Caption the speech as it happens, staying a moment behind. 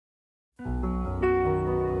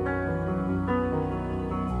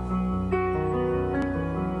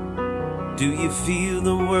Do you feel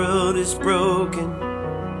the world is broken?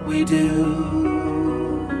 We do.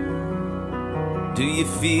 Do you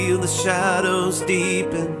feel the shadows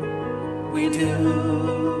deepen? We do.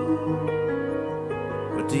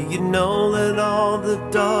 But do you know that all the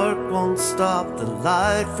dark won't stop the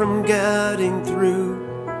light from getting through?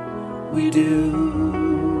 We do.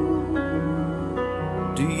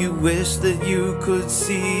 Do you wish that you could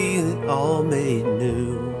see it all made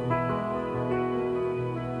new?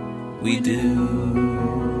 We do.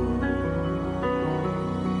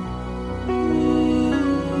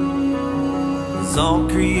 Is all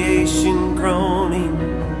creation groaning?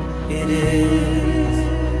 It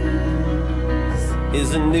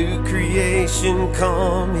is a new creation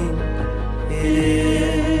coming? It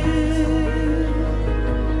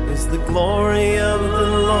is the glory of the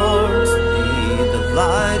Lord to be the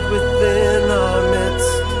light within our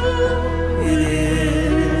midst? It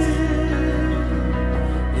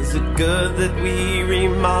is it good that we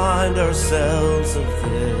remind ourselves of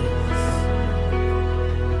this?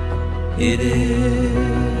 It is.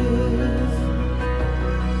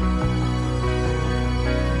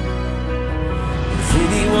 Is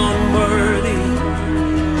anyone worthy?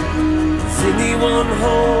 Is anyone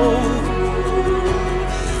whole?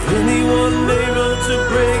 Is anyone able to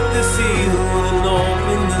break the seal and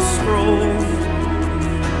open the scroll?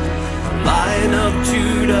 Lion of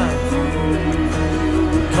Judah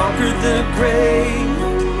conquered the grave.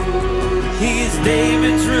 He is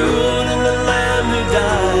David's root and the Lamb who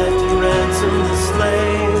died to ransom the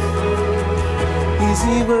slave. Is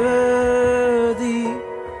he worthy?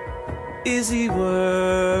 Is he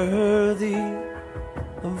worthy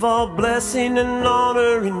of all blessing and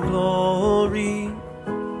honor and glory?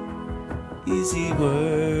 Is he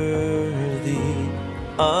worthy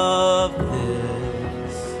of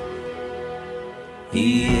this?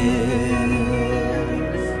 He is.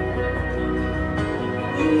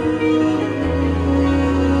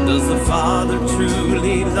 Does the Father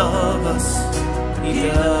truly love us? He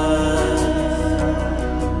does.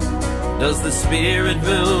 Does the Spirit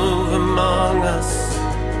move among us?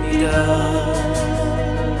 He does.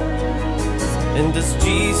 And does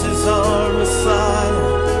Jesus, our Messiah,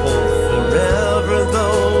 hold forever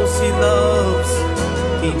those he loves?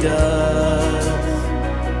 He does.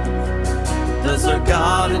 Does our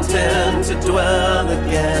God intend to dwell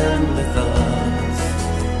again with us?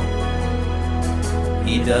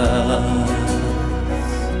 He does.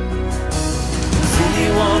 Is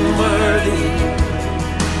anyone worthy?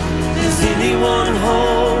 Is anyone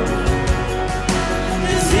whole?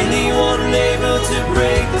 Is anyone able to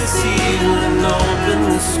break the seal and open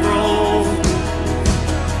the scroll?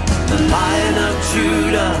 The Lion of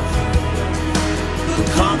Judah who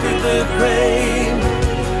conquered the grave.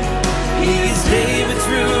 He is David's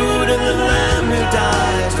root and the Lamb who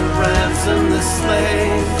died to ransom the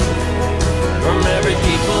slave. From every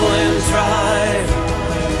people and tribe,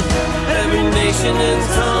 every nation and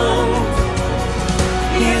tongue,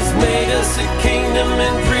 he has made us a kingdom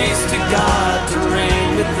and priests to God to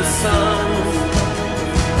reign with the Son.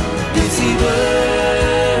 Is he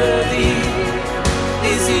worthy?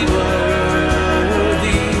 Is he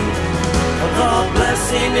worthy of all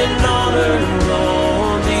blessing and honor and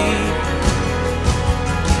glory?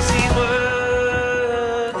 Is he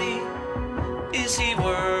worthy? Is he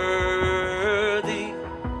worthy?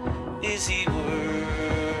 Is he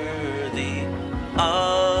worthy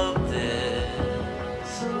of this?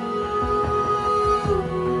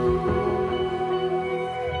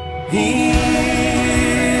 He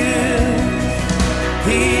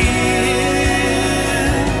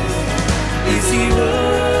is he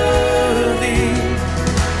worthy?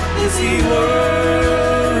 Is he worthy?